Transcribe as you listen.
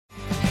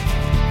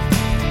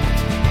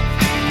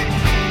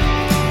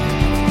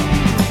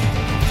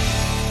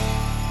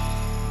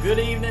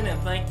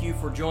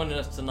for joining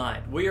us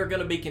tonight. We are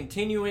going to be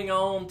continuing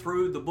on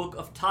through the book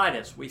of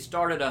Titus. We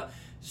started a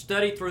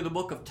study through the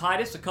book of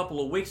Titus a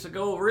couple of weeks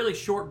ago, a really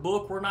short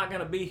book. We're not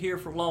going to be here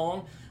for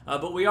long,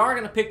 but we are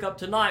going to pick up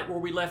tonight where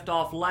we left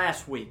off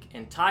last week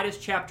in Titus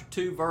chapter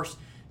 2, verse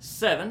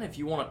 7, if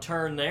you want to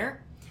turn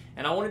there.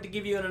 And I wanted to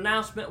give you an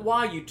announcement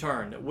while you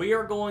turn that we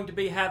are going to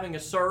be having a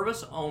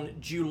service on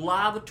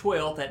July the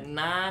 12th at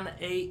 9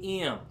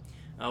 a.m.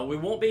 We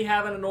won't be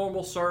having a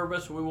normal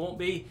service. We won't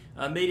be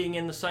meeting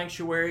in the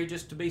sanctuary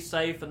just to be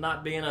safe and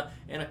not be in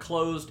a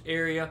closed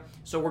area.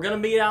 So we're going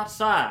to meet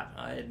outside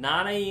at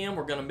 9 a.m.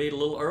 We're going to meet a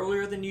little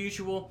earlier than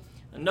usual.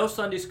 No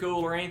Sunday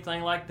school or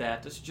anything like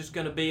that. This is just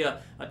going to be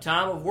a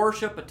time of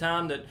worship, a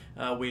time that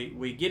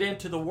we get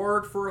into the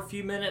Word for a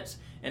few minutes.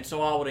 And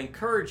so I would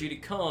encourage you to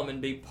come and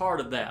be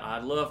part of that.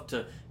 I'd love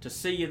to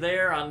see you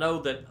there. I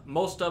know that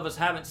most of us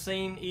haven't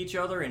seen each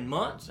other in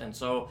months, and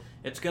so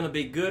it's going to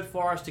be good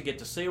for us to get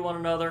to see one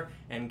another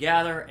and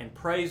gather and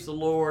praise the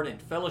Lord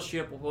and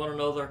fellowship with one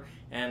another.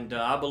 And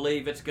I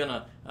believe it's going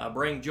to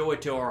bring joy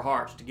to our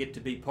hearts to get to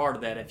be part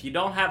of that. If you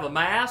don't have a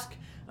mask,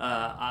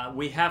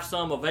 we have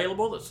some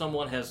available that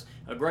someone has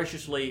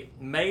graciously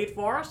made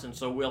for us, and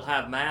so we'll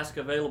have masks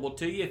available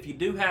to you. If you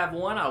do have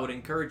one, I would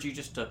encourage you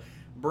just to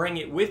bring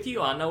it with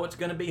you. I know it's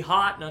going to be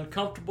hot and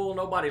uncomfortable.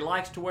 Nobody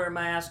likes to wear a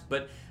mask,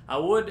 but I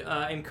would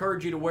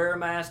encourage you to wear a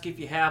mask if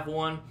you have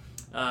one,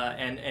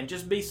 and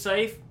just be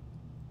safe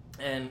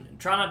and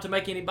try not to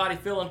make anybody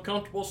feel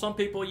uncomfortable. Some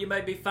people, you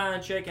may be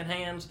fine shaking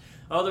hands.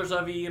 Others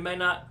of you may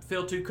not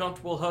feel too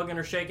comfortable hugging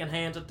or shaking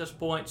hands at this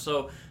point.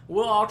 So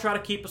we'll all try to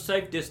keep a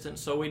safe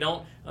distance so we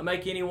don't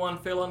make anyone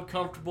feel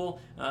uncomfortable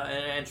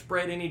and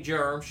spread any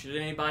germs should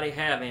anybody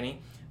have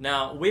any.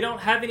 Now, we don't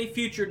have any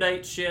future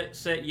dates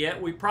set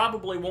yet. We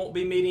probably won't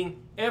be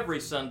meeting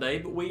every Sunday,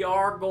 but we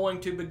are going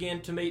to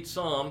begin to meet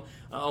some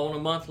on a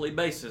monthly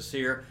basis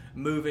here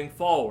moving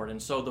forward.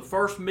 And so the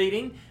first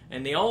meeting,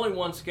 and the only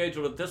one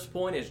scheduled at this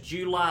point, is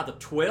July the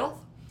 12th.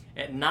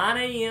 At 9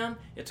 a.m.,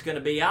 it's going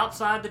to be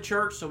outside the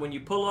church, so when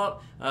you pull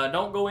up,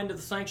 don't go into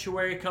the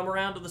sanctuary, come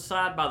around to the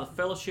side by the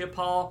fellowship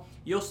hall.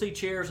 You'll see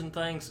chairs and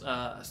things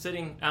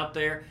sitting out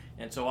there,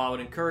 and so I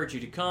would encourage you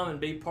to come and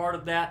be part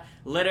of that.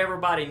 Let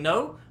everybody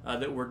know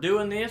that we're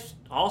doing this.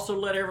 Also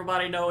let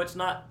everybody know it's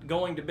not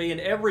going to be an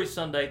every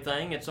Sunday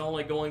thing. It's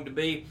only going to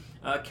be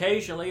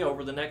occasionally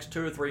over the next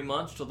 2 or 3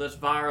 months till this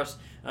virus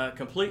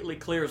completely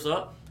clears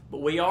up.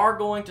 But we are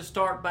going to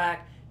start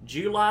back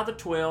July the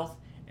 12th.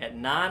 At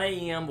 9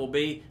 a.m. will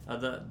be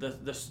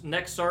the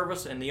next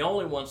service, and the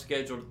only one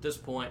scheduled at this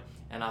point,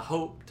 and I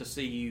hope to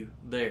see you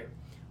there.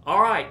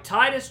 All right,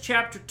 Titus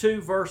chapter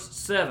 2, verse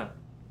 7.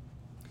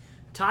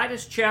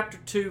 Titus chapter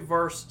 2,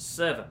 verse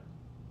 7.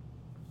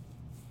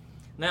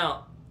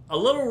 Now, a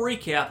little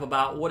recap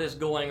about what is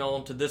going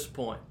on to this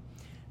point.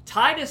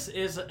 Titus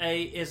is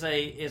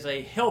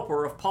a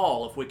helper of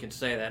Paul, if we can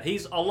say that.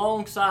 He's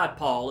alongside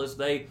Paul as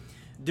they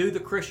do the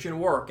Christian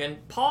work,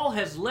 and Paul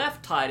has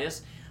left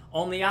Titus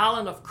on the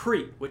island of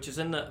Crete, which is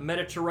in the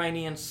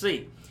Mediterranean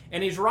Sea.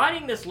 And he's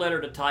writing this letter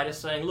to Titus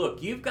saying,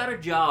 look, you've got a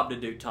job to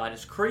do,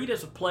 Titus. Crete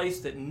is a place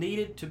that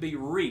needed to be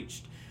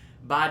reached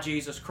by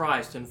Jesus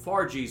Christ and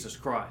for Jesus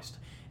Christ.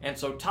 And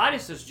so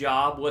Titus's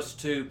job was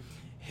to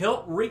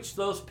help reach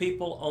those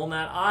people on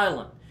that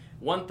island.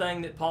 One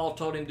thing that Paul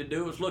told him to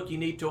do was, look, you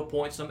need to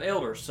appoint some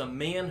elders, some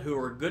men who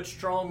are good,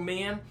 strong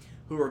men,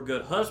 who are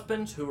good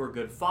husbands, who are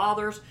good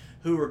fathers,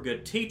 who are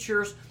good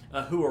teachers,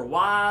 who are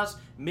wise,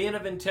 men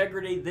of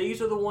integrity.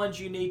 These are the ones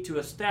you need to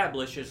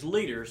establish as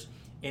leaders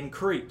in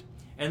Crete.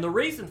 And the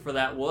reason for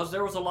that was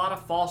there was a lot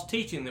of false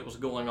teaching that was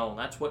going on.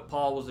 That's what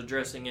Paul was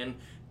addressing in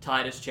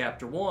Titus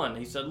chapter 1.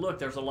 He said, look,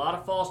 there's a lot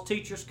of false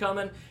teachers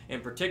coming, in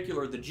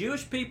particular the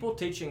Jewish people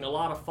teaching a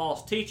lot of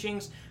false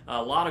teachings,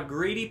 a lot of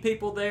greedy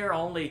people there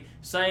only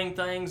saying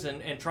things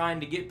and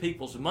trying to get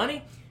people's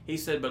money. He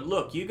said, but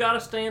look, you got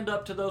to stand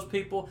up to those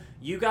people.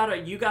 You got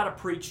to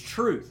preach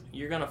truth.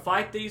 You're going to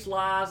fight these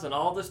lies and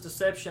all this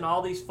deception,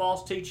 all these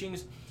false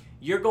teachings.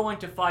 You're going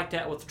to fight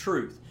that with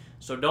truth.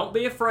 So don't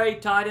be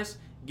afraid, Titus.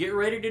 Get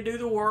ready to do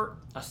the work.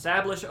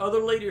 Establish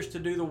other leaders to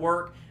do the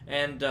work,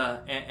 and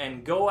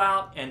go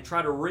out and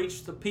try to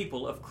reach the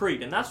people of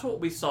Crete. And that's what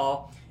we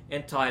saw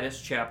in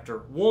Titus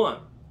chapter 1.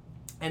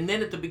 And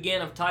then at the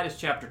beginning of Titus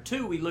chapter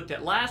 2, we looked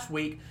at last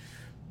week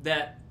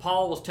that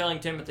Paul was telling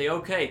Timothy,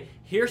 okay,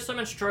 here's some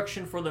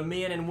instruction for the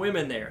men and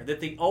women there,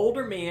 that the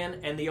older men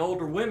and the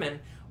older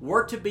women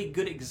were to be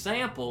good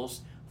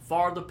examples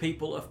for the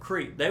people of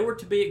Crete. They were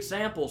to be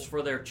examples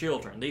for their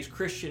children, these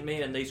Christian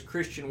men and these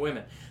Christian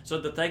women,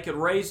 so that they could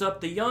raise up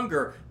the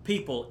younger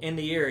people in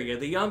the area,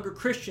 the younger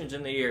Christians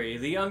in the area,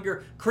 the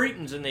younger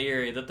Cretans in the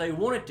area that they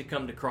wanted to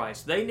come to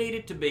Christ. They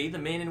needed to be, the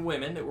men and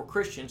women that were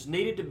Christians,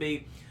 needed to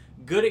be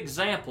good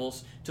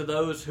examples to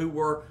those who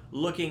were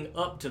looking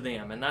up to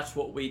them. And that's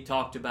what we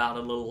talked about a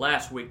little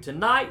last week.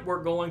 Tonight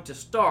we're going to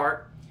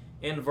start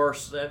in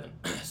verse 7.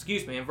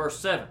 in verse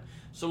 7.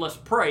 So let's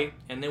pray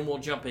and then we'll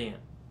jump in.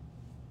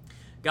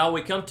 God,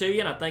 we come to you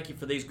and I thank you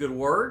for these good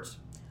words.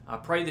 I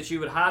pray that you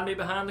would hide me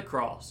behind the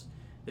cross,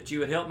 that you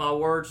would help my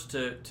words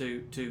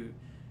to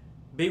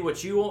be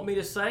what you want me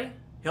to say.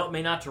 Help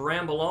me not to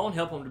ramble on.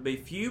 Help them to be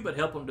few, but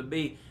help them to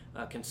be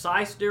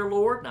concise, dear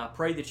Lord. And I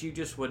pray that you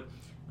just would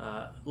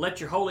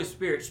let your Holy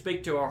Spirit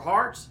speak to our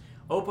hearts.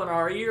 Open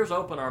our ears,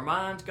 open our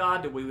minds,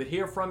 God, that we would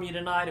hear from you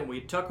tonight and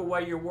we'd tuck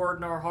away your word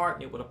in our heart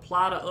and it would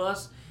apply to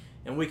us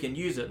and we can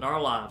use it in our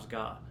lives,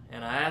 God.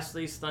 And I ask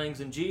these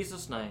things in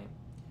Jesus' name.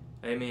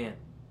 Amen.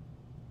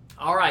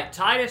 All right,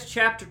 Titus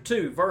chapter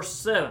 2, verse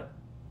 7.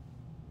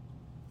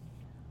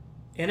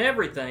 In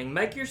everything,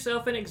 make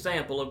yourself an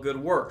example of good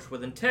works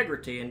with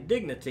integrity and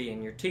dignity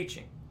in your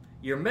teaching.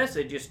 Your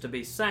message is to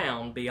be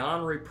sound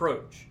beyond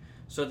reproach,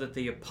 so that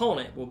the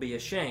opponent will be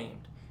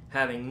ashamed,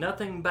 having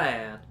nothing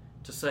bad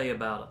to say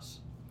about us.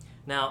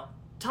 Now,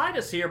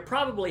 Titus here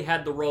probably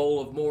had the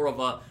role of more of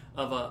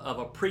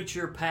a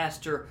preacher,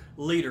 pastor,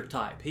 leader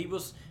type. He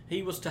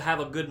was to have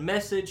a good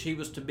message. He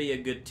was to be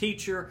a good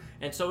teacher,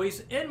 and so he's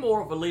in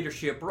more of a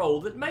leadership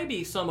role that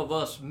maybe some of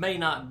us may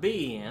not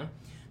be in.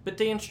 But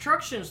the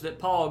instructions that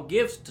Paul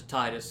gives to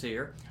Titus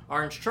here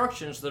are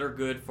instructions that are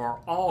good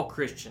for all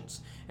Christians,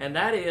 and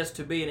that is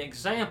to be an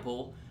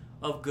example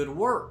of good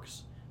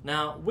works.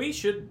 Now, we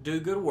should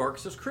do good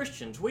works as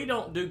Christians. We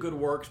don't do good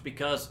works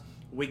because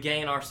we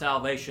gain our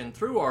salvation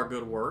through our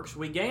good works.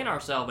 We gain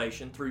our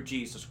salvation through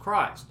Jesus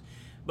Christ.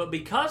 But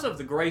because of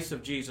the grace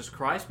of Jesus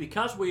Christ,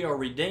 because we are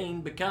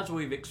redeemed, because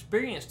we've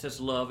experienced His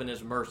love and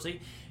His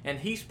mercy, and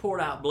He's poured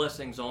out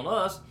blessings on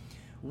us,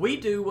 we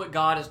do what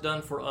God has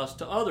done for us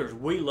to others.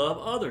 We love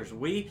others.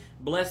 We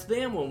bless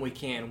them when we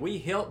can. We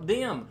help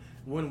them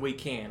when we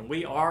can.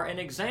 We are an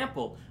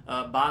example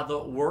by the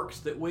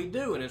works that we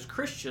do. And as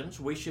Christians,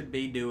 we should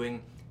be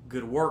doing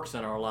good works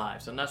in our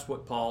lives. And that's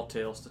what Paul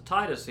tells to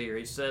Titus here.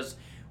 He says,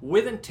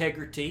 with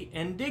integrity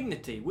and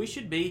dignity. We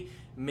should be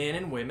men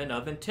and women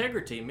of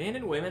integrity, men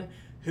and women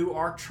who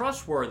are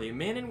trustworthy,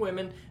 men and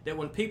women that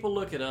when people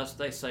look at us,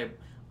 they say,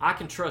 I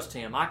can trust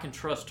him, I can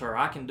trust her,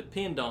 I can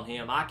depend on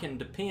him, I can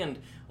depend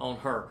on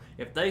her.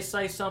 If they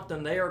say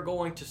something, they are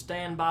going to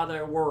stand by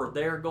their word.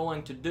 They are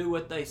going to do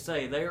what they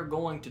say. They are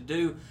going to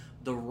do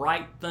the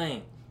right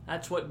thing.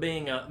 That's what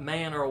being a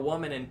man or a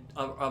woman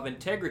of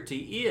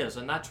integrity is,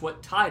 and that's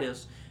what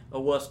Titus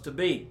was to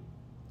be.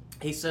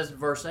 He says in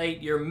verse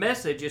 8, your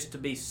message is to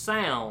be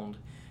sound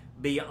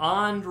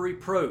beyond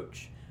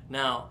reproach.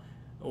 Now,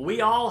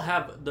 we all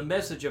have the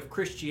message of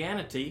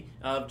Christianity,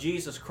 of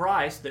Jesus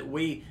Christ, that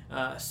we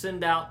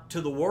send out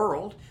to the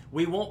world.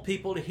 We want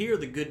people to hear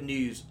the good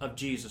news of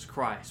Jesus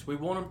Christ. We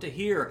want them to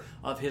hear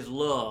of His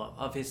love,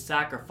 of His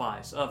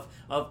sacrifice, of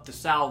the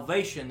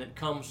salvation that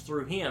comes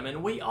through Him.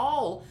 And we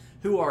all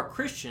who are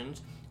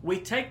Christians, we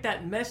take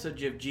that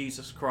message of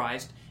Jesus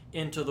Christ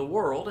into the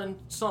world in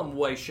some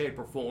way, shape,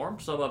 or form.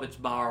 Some of it's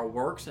by our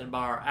works and by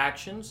our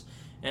actions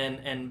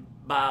and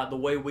by the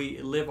way we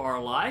live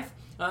our life.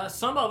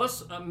 Some of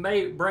us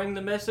may bring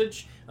the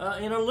message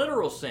in a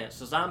literal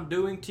sense, as I'm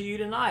doing to you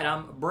tonight.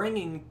 I'm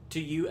bringing to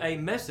you a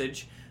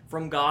message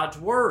from God's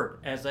Word.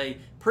 As a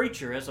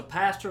preacher, as a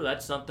pastor,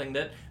 that's something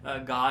that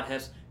God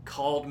has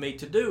called me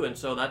to do, and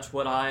so that's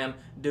what I am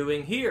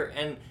doing here.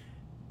 And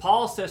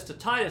Paul says to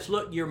Titus,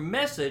 look, your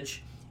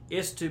message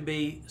is to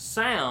be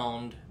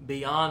sound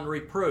beyond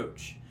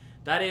reproach.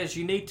 That is,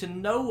 you need to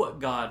know what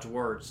God's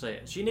Word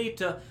says. You need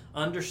to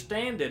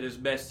understand it as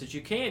best as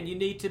you can. You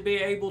need to be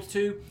able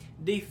to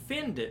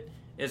defend it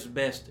as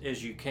best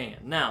as you can.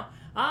 Now,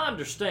 I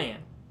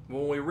understand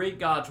when we read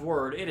God's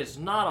Word, it is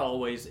not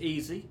always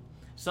easy.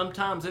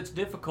 Sometimes it's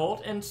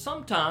difficult, and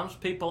sometimes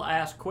people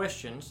ask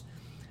questions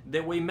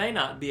that we may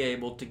not be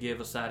able to give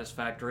a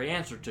satisfactory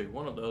answer to.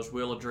 One of those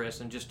we'll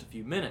address in just a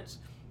few minutes.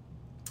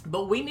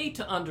 But we need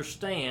to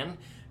understand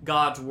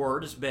God's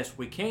Word as best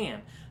we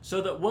can, so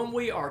that when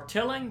we are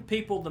telling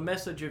people the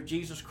message of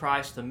Jesus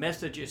Christ, the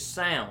message is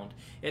sound.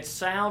 It's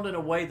sound in a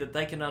way that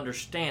they can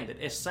understand it.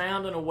 It's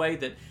sound in a way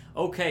that,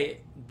 okay,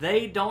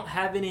 they don't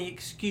have any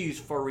excuse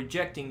for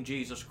rejecting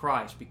Jesus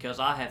Christ, because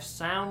I have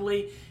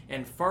soundly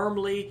and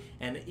firmly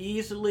and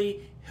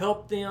easily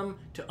helped them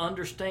to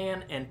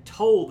understand and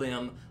told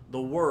them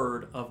the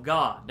Word of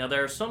God. Now,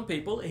 there are some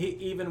people,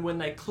 even when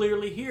they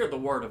clearly hear the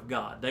Word of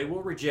God, they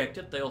will reject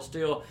it. They'll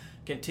still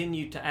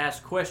continue to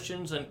ask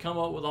questions and come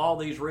up with all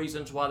these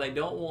reasons why they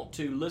don't want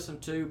to listen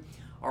to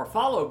or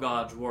follow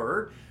God's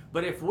Word.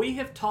 But if we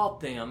have taught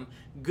them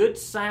good,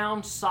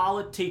 sound,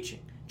 solid teaching,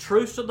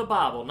 truths of the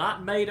Bible,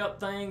 not made up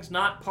things,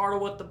 not part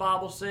of what the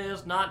Bible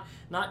says, not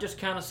just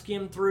kind of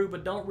skim through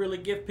but don't really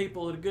give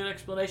people a good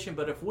explanation,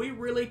 but if we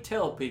really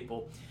tell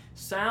people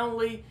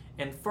soundly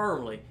and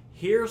firmly,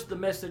 here's the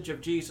message of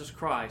Jesus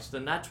Christ,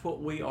 then that's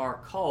what we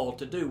are called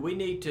to do. We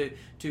need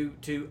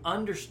to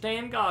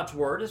understand God's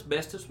Word as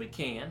best as we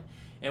can,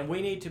 and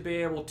we need to be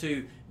able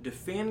to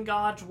defend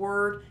God's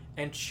Word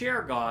and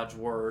share God's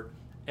Word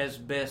as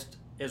best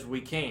as we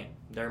can.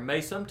 There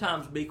may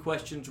sometimes be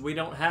questions we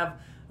don't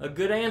have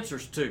good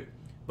answers to,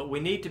 but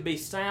we need to be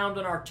sound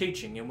in our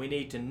teaching, and we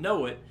need to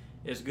know it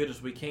as good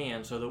as we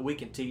can so that we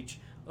can teach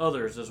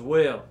others as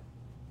well.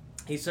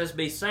 He says,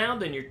 be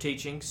sound in your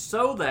teaching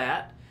so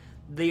that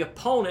the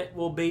opponent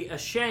will be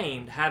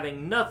ashamed,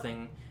 having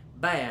nothing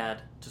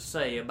bad to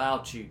say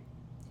about you.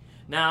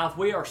 Now, if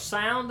we are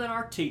sound in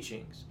our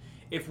teachings,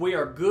 if we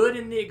are good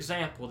in the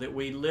example that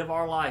we live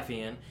our life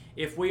in,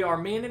 if we are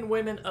men and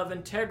women of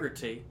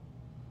integrity,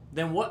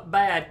 then what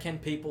bad can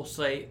people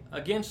say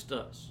against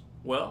us?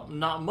 Well,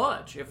 not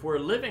much. If we're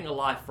living a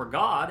life for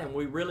God and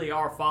we really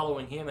are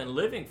following Him and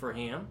living for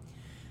Him,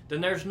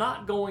 then there's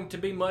not going to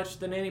be much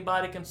that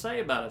anybody can say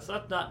about us.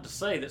 That's not to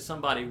say that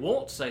somebody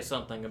won't say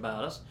something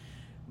about us,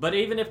 but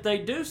even if they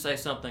do say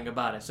something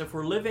about us, if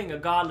we're living a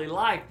godly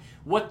life,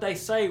 what they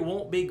say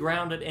won't be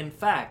grounded in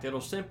fact. It'll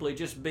simply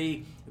just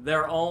be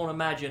their own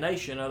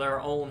imagination or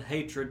their own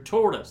hatred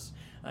toward us.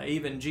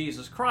 Even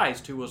Jesus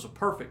Christ, who was a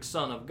perfect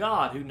Son of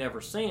God, who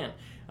never sinned,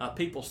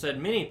 people said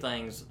many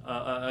things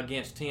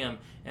against Him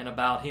and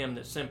about Him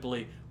that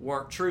simply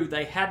weren't true.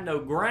 They had no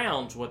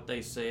grounds what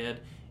they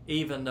said,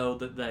 even though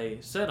that they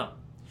said them.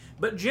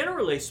 But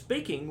generally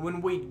speaking,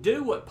 when we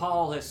do what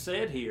Paul has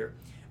said here,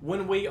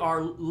 when we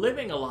are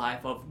living a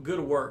life of good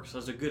works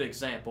as a good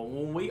example,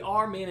 when we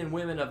are men and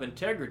women of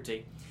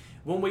integrity,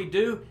 when we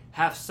do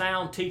have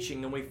sound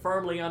teaching and we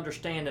firmly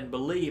understand and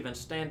believe and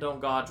stand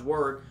on God's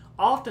Word,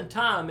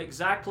 oftentimes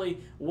exactly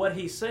what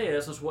He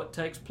says is what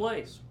takes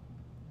place.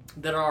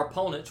 That our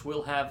opponents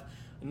will have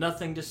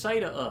nothing to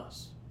say to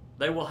us.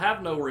 They will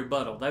have no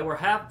rebuttal. They will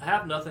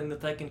have nothing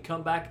that they can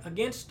come back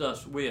against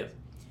us with.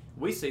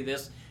 We see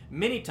this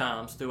many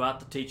times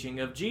throughout the teaching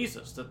of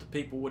Jesus, that the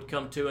people would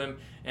come to Him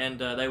and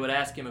they would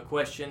ask Him a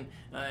question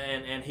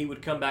and He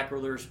would come back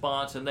with a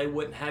response, and they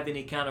wouldn't have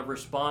any kind of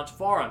response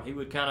for Him. He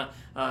would kind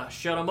of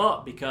shut them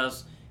up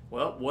because,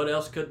 well, what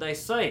else could they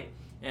say?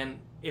 And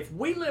if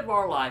we live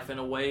our life in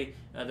a way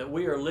that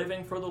we are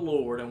living for the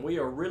Lord and we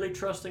are really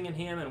trusting in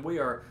Him and we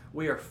are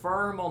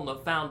firm on the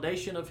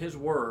foundation of His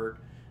Word,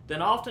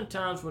 then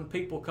oftentimes when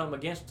people come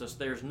against us,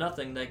 there's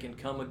nothing they can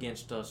come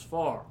against us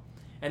for.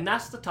 And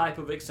that's the type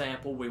of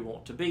example we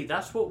want to be.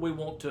 That's what we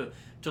want to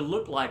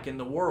look like in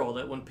the world,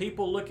 that when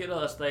people look at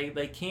us,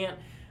 they can't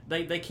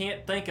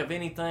think of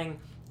anything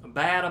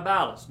bad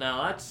about us.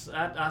 Now,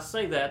 I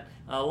say that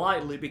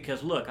lightly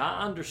because, look, I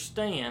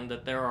understand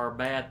that there are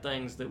bad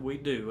things that we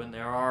do, and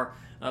there are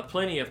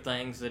plenty of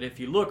things that if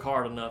you look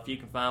hard enough, you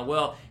can find,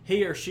 well,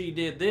 he or she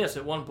did this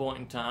at one point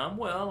in time.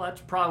 Well,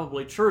 that's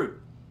probably true.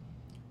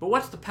 But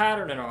what's the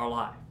pattern in our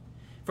life?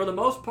 For the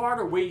most part,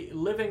 are we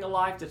living a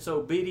life that's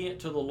obedient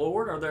to the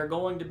Lord? Are there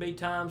going to be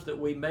times that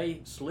we may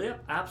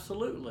slip?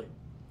 Absolutely.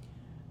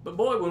 But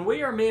boy, when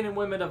we are men and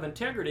women of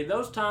integrity,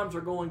 those times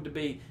are going to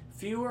be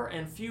fewer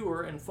and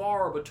fewer and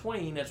far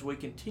between as we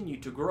continue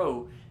to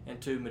grow and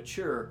to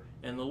mature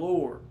in the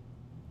Lord.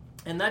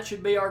 And that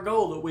should be our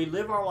goal, that we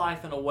live our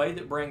life in a way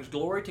that brings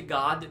glory to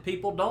God, that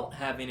people don't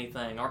have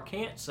anything or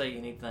can't say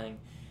anything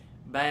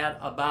bad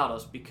about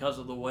us because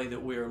of the way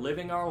that we are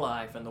living our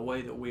life and the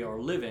way that we are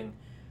living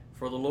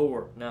for the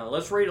Lord. Now,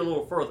 let's read a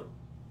little further.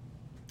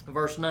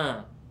 Verse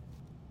 9.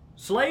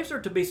 Slaves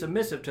are to be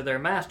submissive to their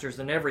masters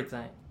in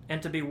everything,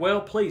 and to be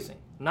well-pleasing,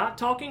 not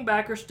talking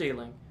back or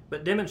stealing,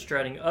 but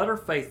demonstrating utter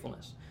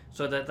faithfulness,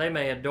 so that they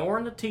may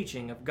adorn the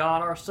teaching of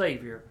God our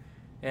Savior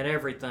in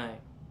everything.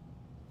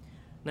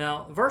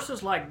 Now,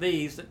 verses like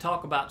these that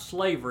talk about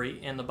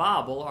slavery in the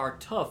Bible are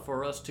tough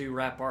for us to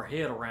wrap our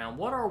head around.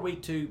 What are we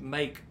to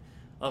make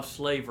of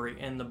slavery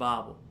in the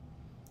Bible?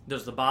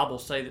 Does the Bible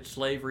say that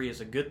slavery is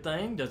a good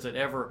thing? Does it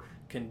ever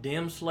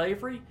condemn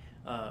slavery?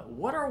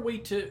 What are we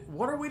to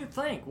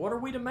think? What are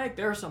we to make?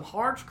 There are some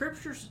hard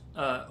scriptures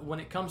when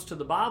it comes to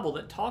the Bible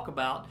that talk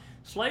about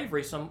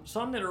slavery,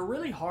 some that are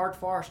really hard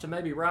for us to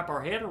maybe wrap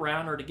our head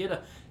around or to get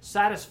a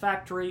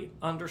satisfactory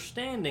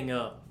understanding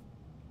of.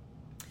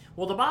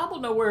 Well, the Bible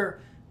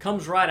nowhere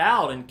comes right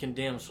out and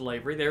condemns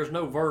slavery. There's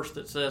no verse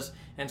that says,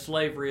 and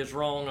slavery is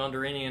wrong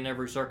under any and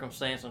every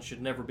circumstance and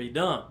should never be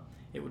done.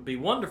 It would be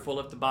wonderful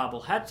if the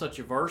Bible had such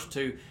a verse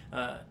to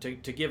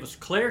give us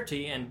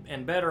clarity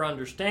and better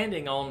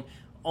understanding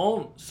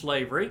on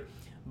slavery,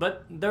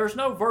 but there's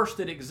no verse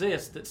that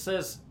exists that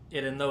says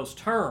it in those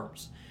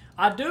terms.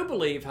 I do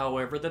believe,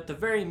 however, that the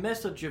very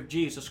message of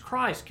Jesus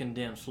Christ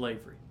condemns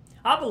slavery.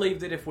 I believe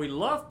that if we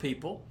love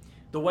people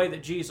the way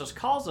that Jesus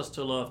calls us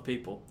to love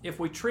people, if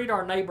we treat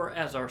our neighbor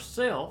as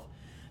ourselves,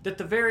 that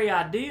the very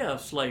idea of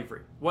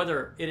slavery,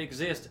 whether it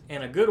exists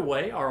in a good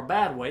way or a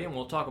bad way, and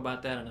we'll talk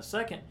about that in a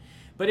second,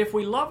 but if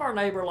we love our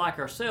neighbor like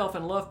ourselves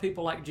and love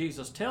people like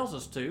Jesus tells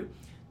us to,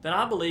 then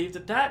I believe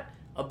that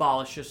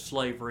abolishes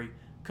slavery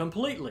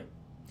completely.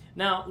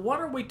 Now, what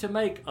are we to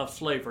make of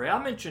slavery?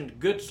 I mentioned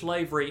good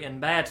slavery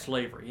and bad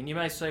slavery. And you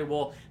may say,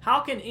 well,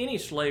 how can any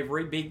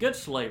slavery be good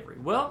slavery?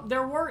 Well,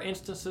 there were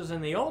instances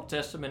in the Old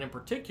Testament in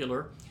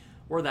particular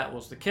where that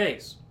was the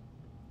case.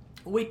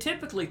 We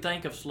typically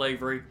think of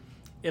slavery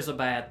as a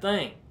bad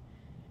thing.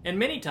 And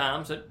many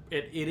times it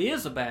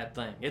is a bad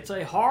thing. It's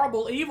a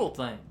horrible, evil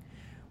thing.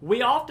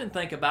 We often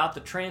think about the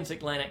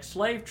transatlantic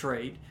slave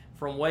trade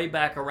from way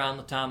back around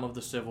the time of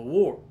the Civil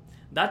War.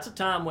 That's a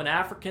time when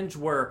Africans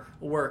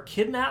were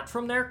kidnapped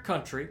from their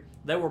country.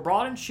 They were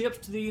brought in ships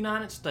to the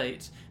United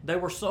States. They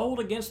were sold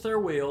against their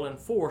will and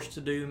forced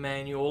to do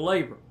manual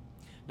labor.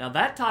 Now,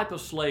 that type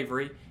of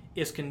slavery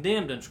is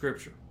condemned in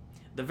Scripture.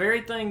 The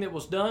very thing that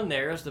was done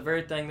there is the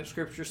very thing that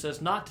Scripture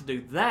says not to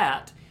do.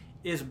 That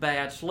is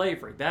bad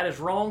slavery. That is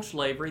wrong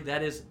slavery.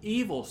 That is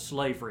evil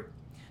slavery.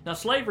 Now,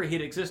 slavery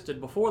had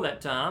existed before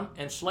that time,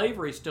 and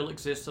slavery still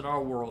exists in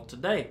our world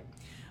today.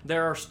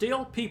 There are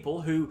still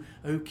people who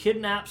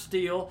kidnap,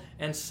 steal,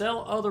 and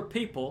sell other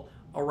people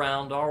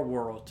around our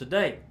world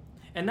today.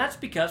 And that's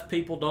because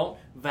people don't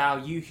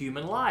value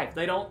human life.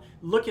 They don't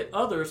look at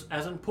others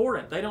as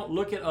important. They don't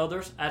look at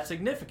others as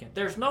significant.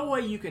 There's no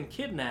way you can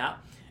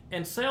kidnap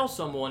and sell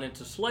someone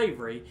into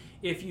slavery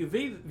if you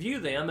view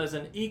them as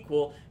an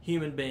equal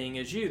human being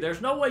as you.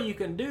 There's no way you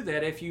can do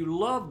that if you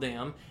love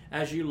them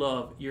as you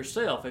love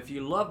yourself, if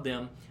you love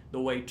them the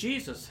way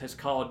Jesus has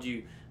called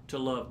you to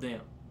love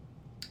them.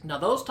 Now,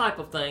 those type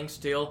of things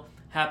still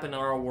happen in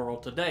our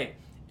world today,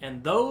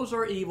 and those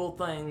are evil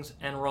things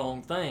and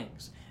wrong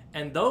things.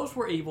 And those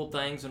were evil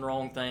things and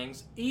wrong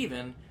things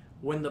even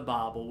when the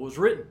Bible was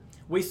written.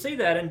 We see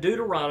that in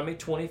Deuteronomy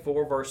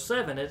 24, verse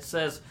 7. It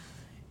says,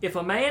 "If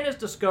a man is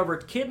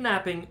discovered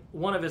kidnapping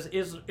one of his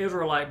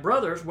Israelite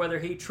brothers, whether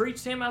he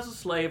treats him as a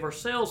slave or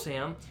sells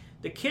him,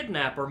 the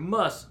kidnapper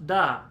must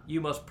die.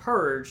 You must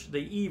purge the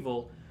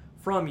evil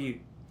from you."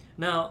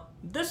 Now,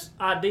 this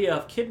idea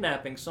of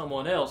kidnapping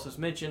someone else is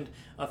mentioned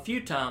a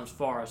few times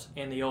for us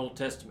in the Old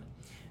Testament.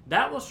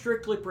 That was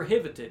strictly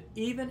prohibited.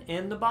 Even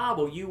in the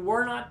Bible, you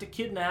were not to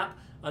kidnap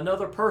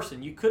another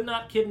person. You could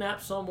not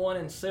kidnap someone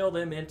and sell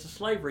them into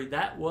slavery.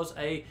 That was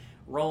a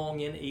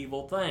wrong and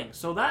evil thing.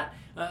 So that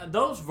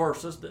those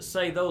verses that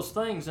say those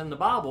things in the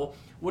Bible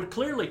would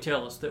clearly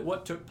tell us that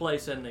what took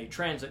place in the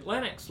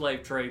transatlantic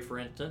slave trade, for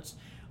instance,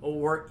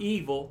 were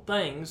evil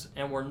things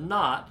and were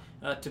not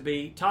to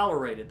be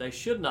tolerated. They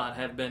should not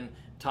have been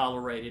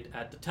tolerated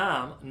at the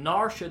time,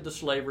 nor should the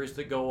slaveries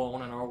that go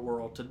on in our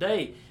world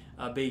today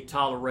be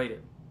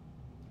tolerated.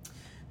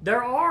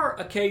 There are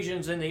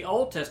occasions in the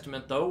Old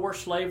Testament, though, where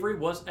slavery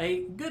was a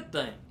good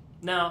thing.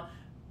 Now,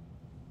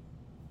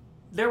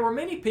 there were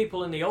many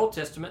people in the Old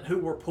Testament who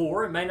were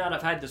poor and may not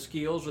have had the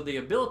skills or the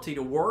ability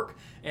to work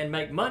and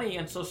make money,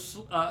 and so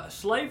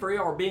slavery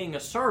or being a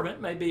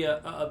servant, may be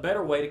a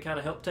better way to kind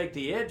of help take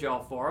the edge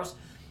off for us,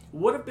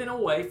 would have been a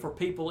way for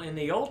people in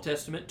the Old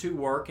Testament to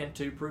work and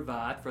to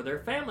provide for their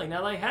family.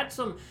 Now, they had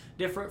some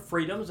different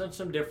freedoms and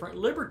some different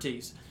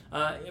liberties.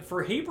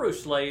 For Hebrew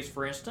slaves,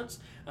 for instance,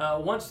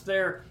 once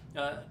their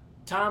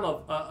time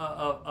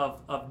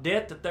of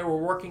debt that they were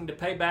working to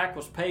pay back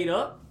was paid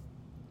up,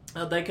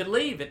 they could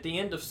leave. At the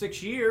end of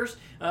 6 years,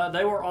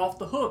 they were off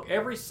the hook.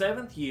 Every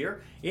 7th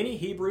year, any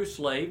Hebrew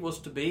slave was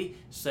to be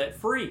set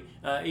free.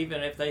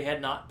 Even if they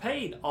had not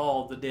paid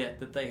all the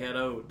debt that they had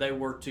owed, they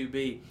were to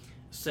be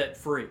set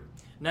free.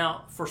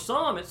 Now, for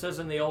some, it says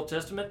in the Old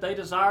Testament, they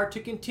desired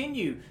to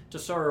continue to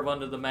serve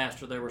under the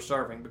master they were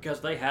serving because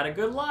they had a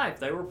good life.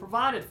 They were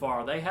provided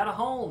for. They had a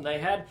home. They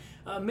had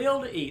a meal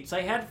to eat.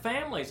 They had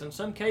families. In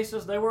some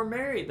cases, they were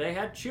married. They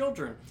had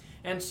children.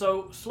 And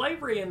so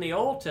slavery in the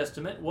Old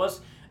Testament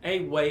was a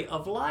way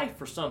of life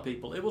for some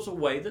people. It was a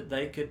way that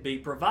they could be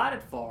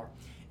provided for.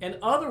 And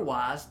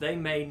otherwise, they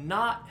may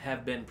not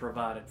have been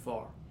provided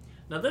for.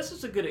 Now, this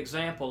is a good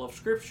example of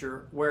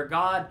Scripture where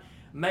God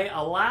may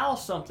allow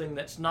something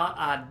that's not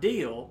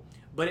ideal,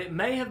 but it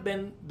may have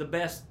been the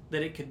best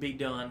that it could be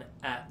done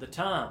at the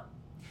time.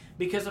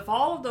 Because if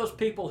all of those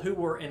people who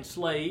were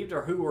enslaved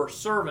or who were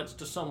servants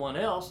to someone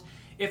else,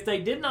 if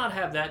they did not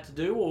have that to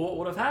do, well, what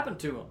would have happened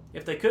to them?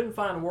 If they couldn't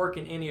find work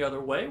in any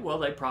other way, well,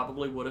 they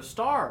probably would have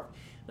starved.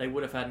 They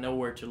would have had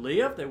nowhere to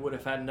live. They would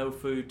have had no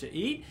food to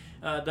eat.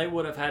 They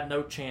would have had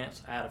no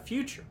chance at a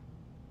future.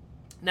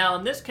 Now,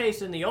 in this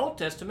case, in the Old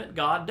Testament,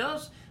 God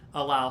does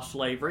allow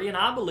slavery, and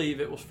I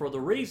believe it was for the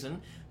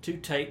reason to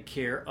take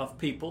care of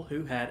people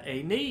who had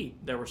a need.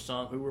 There were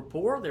some who were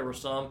poor. There were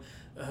some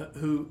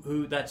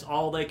who that's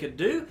all they could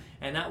do,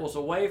 and that was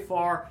a way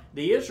for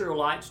the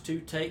Israelites to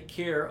take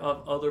care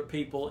of other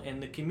people in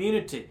the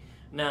community.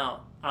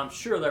 Now, I'm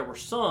sure there were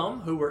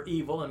some who were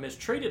evil and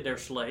mistreated their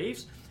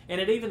slaves, and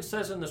it even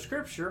says in the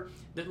Scripture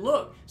that,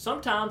 look,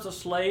 sometimes a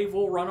slave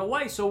will run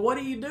away. So what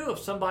do you do if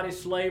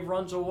somebody's slave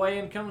runs away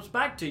and comes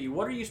back to you?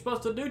 What are you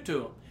supposed to do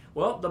to him?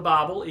 Well, the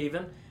Bible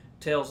even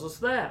tells us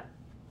that.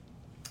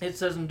 It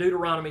says in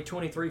Deuteronomy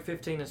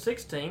 23:15 and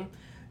 16,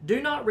 "Do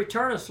not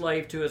return a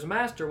slave to his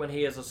master when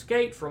he has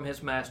escaped from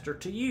his master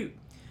to you.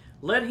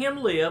 Let him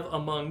live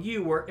among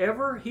you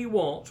wherever he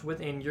wants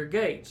within your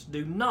gates.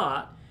 Do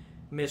not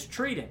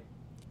mistreat him."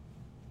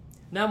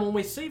 Now, when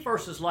we see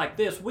verses like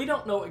this, we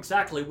don't know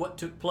exactly what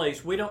took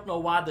place. We don't know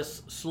why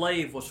this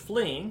slave was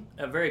fleeing,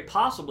 very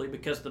possibly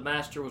because the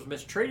master was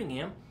mistreating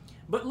him.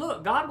 But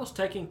look, God was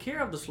taking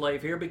care of the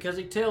slave here because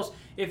he tells,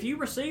 if you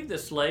receive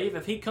this slave,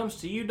 if he comes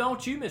to you,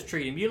 don't you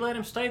mistreat him. You let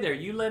him stay there.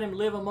 You let him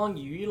live among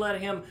you. You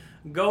let him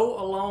go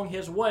along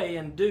his way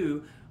and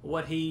do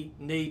what he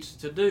needs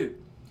to do.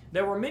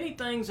 There were many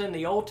things in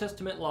the Old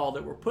Testament law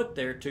that were put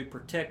there to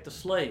protect the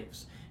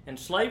slaves. And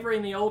slavery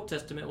in the Old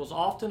Testament was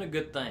often a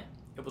good thing.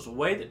 It was a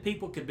way that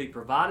people could be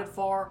provided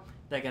for.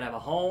 They could have a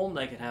home.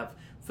 They could have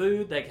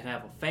food, they could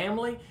have a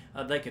family,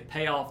 they could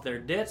pay off their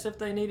debts if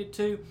they needed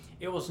to.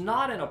 It was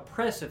not an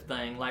oppressive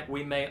thing like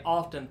we may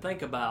often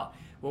think about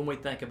when we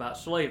think about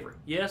slavery.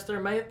 Yes, there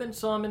may have been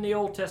some in the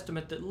Old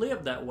Testament that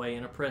lived that way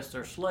and oppressed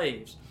their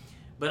slaves,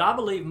 but I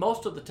believe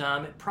most of the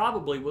time it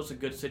probably was a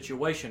good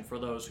situation for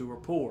those who were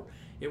poor.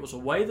 It was a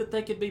way that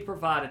they could be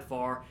provided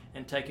for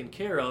and taken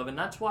care of, and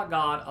that's why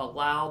God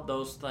allowed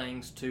those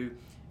things to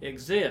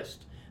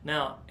exist.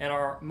 Now, in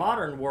our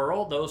modern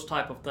world, those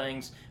type of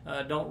things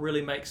don't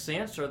really make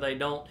sense, or they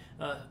don't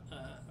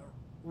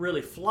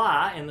really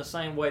fly in the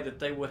same way that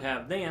they would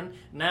have then.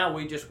 Now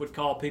we just would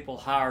call people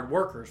hired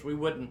workers. We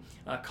wouldn't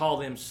call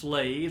them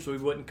slaves. We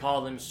wouldn't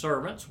call them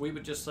servants. We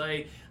would just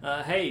say,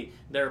 hey,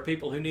 there are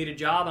people who need a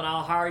job and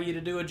I'll hire you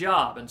to do a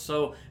job. And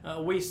so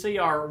we see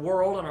our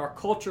world and our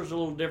culture is a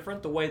little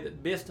different, the way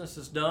that business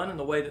is done and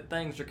the way that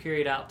things are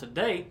carried out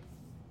today.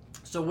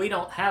 So we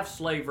don't have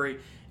slavery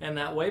in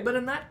that way, but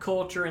in that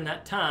culture, in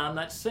that time,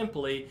 that's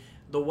simply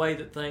the way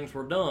that things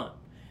were done.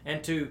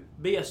 And to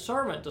be a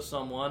servant to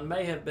someone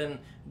may have been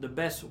the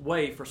best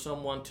way for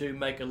someone to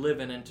make a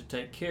living and to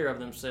take care of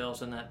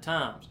themselves in that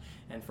times.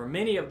 And for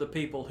many of the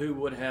people who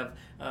would have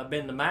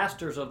been the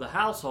masters of the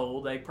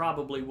household, they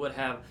probably would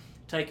have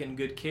taken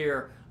good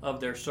care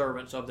of their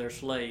servants, of their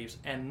slaves,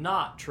 and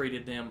not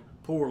treated them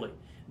poorly.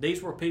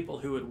 These were people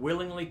who had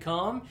willingly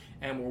come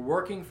and were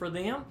working for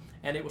them,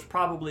 and it was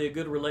probably a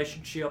good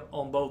relationship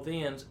on both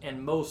ends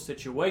in most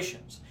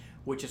situations,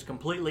 which is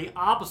completely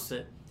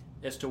opposite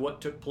as to what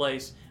took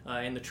place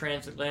in the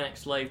transatlantic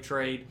slave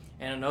trade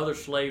and in other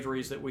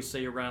slaveries that we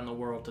see around the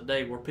world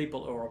today, where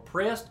people are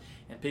oppressed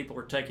and people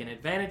are taken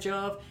advantage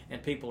of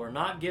and people are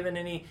not given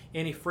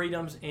any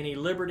freedoms, any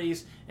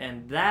liberties,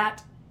 and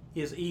that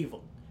is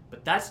evil.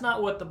 But that's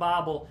not what the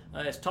Bible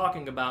is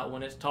talking about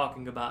when it's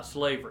talking about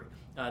slavery.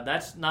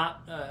 That's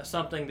not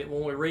something that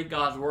when we read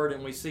God's Word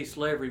and we see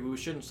slavery, we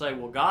shouldn't say,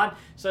 well, God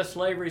says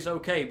slavery is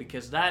okay,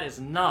 because that is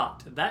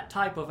not. That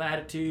type of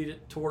attitude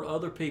toward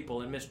other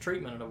people and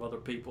mistreatment of other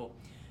people,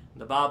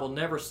 the Bible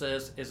never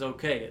says is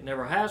okay. It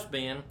never has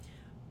been,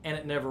 and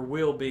it never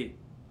will be.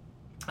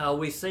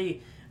 We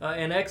see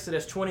in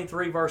Exodus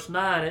 23, verse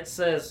 9, it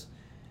says,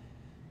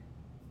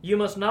 "You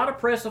must not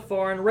oppress a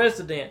foreign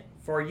resident,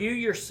 for you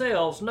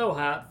yourselves know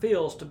how it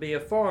feels to be a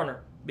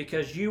foreigner,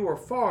 because you were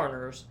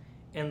foreigners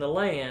in the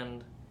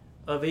land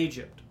of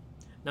Egypt."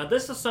 Now,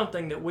 this is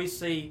something that we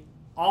see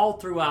all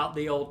throughout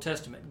the Old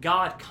Testament.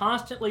 God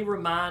constantly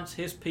reminds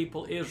His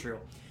people Israel,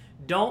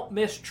 don't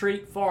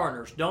mistreat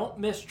foreigners, don't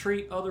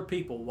mistreat other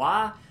people.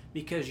 Why?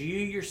 Because you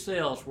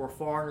yourselves were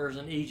foreigners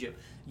in Egypt.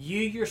 You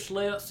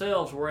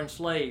yourselves were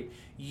enslaved.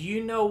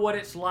 You know what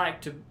it's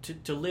like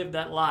to live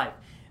that life.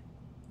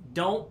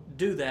 Don't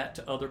do that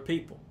to other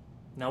people.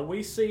 Now,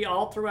 we see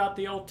all throughout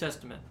the Old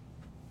Testament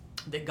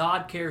that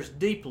God cares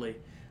deeply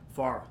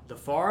for the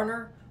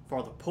foreigner,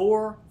 for the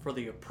poor, for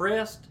the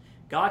oppressed.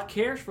 God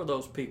cares for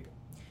those people.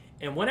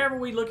 And whenever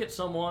we look at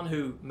someone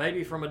who may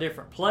be from a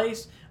different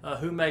place,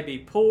 who may be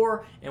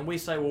poor, and we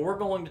say, well, we're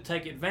going to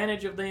take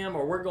advantage of them,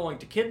 or we're going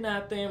to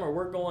kidnap them, or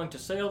we're going to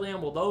sell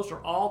them, well, those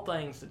are all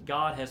things that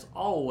God has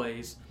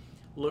always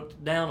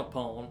looked down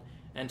upon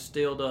and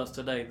still does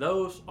today.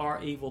 Those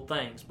are evil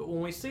things. But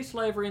when we see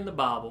slavery in the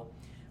Bible,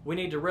 we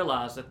need to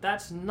realize that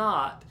that's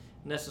not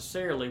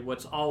necessarily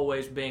what's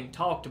always being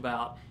talked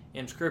about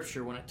in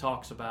Scripture when it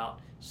talks about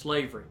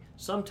slavery.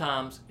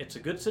 Sometimes it's a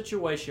good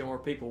situation where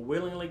people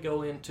willingly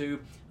go into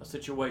a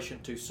situation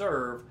to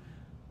serve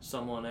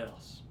someone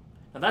else.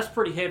 Now, that's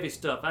pretty heavy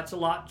stuff. That's a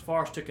lot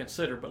for us to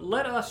consider. But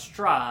let us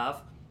strive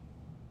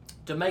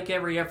to make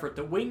every effort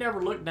that we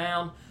never look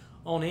down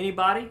on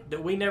anybody,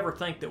 that we never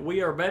think that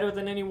we are better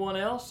than anyone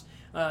else,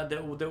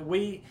 that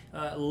we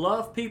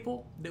love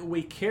people, that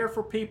we care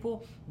for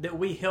people, that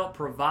we help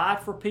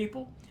provide for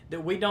people,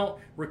 that we don't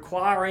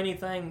require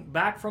anything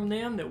back from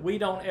them, that we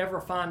don't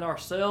ever find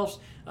ourselves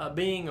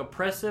being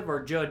oppressive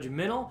or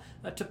judgmental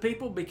to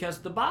people, because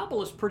the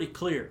Bible is pretty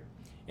clear.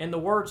 In the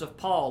words of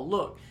Paul,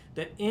 look,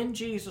 that in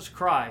Jesus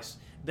Christ,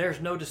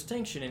 there's no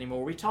distinction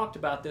anymore. We talked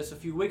about this a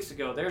few weeks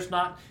ago. There's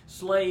not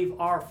slave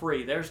or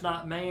free. There's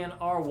not man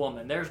or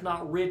woman. There's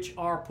not rich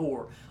or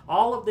poor.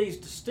 All of these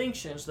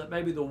distinctions that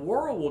maybe the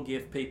world will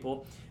give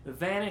people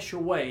vanish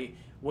away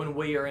when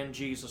we are in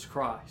Jesus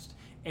Christ.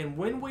 And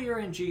when we are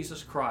in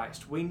Jesus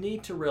Christ, we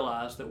need to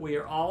realize that we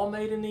are all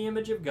made in the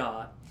image of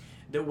God,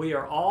 that we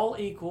are all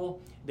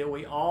equal, that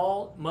we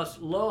all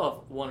must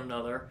love one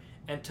another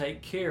and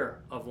take care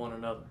of one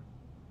another.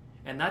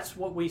 And that's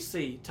what we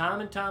see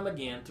time and time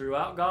again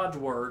throughout God's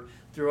Word,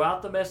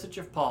 throughout the message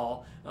of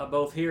Paul,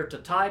 both here to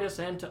Titus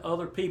and to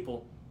other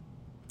people.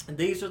 And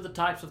these are the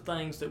types of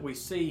things that we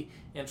see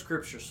in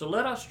Scripture. So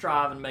let us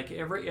strive and make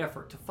every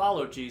effort to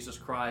follow Jesus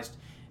Christ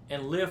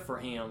and live for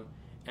Him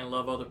and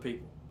love other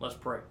people. Let's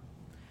pray.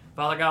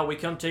 Father God, we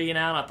come to you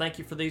now, and I thank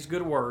you for these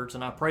good words,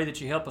 and I pray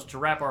that you help us to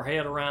wrap our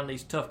head around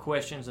these tough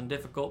questions and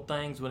difficult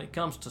things when it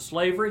comes to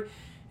slavery.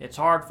 It's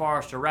hard for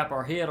us to wrap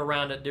our head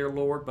around it, dear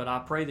Lord, but I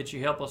pray that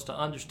you help us to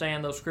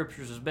understand those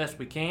Scriptures as best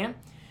we can.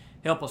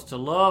 Help us to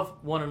love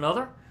one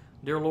another.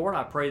 Dear Lord,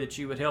 I pray that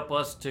you would help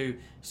us to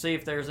see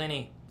if there's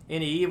any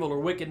evil or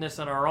wickedness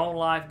in our own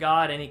life,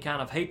 God, any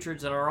kind of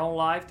hatreds in our own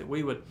life, that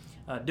we would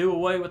do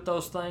away with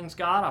those things,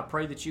 God. I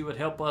pray that you would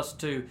help us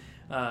to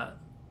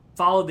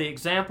follow the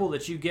example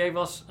that you gave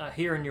us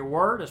here in your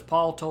word, as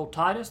Paul told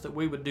Titus, that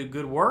we would do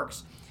good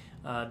works,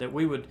 that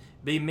we would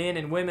be men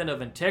and women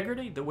of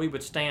integrity, that we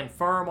would stand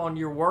firm on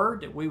your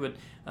word, that we would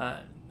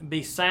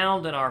be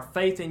sound in our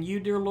faith in you,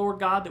 dear Lord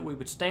God, that we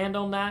would stand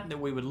on that, and that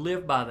we would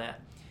live by that.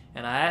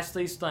 And I ask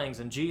these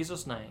things in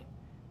Jesus' name.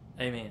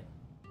 Amen.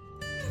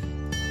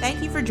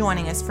 Thank you for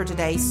joining us for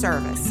today's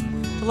service.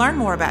 To learn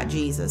more about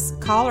Jesus,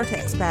 call or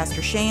text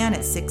Pastor Shan at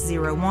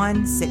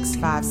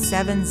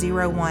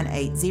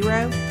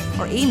 601-657-0180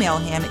 or email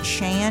him at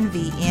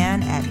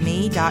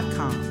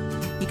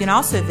shanvn@me.com. You can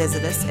also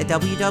visit us at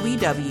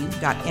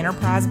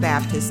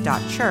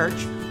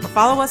www.enterprisebaptist.church or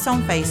follow us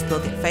on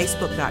Facebook at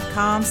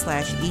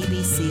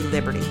facebook.com/EBC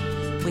Liberty.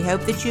 We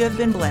hope that you have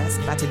been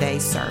blessed by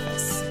today's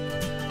service.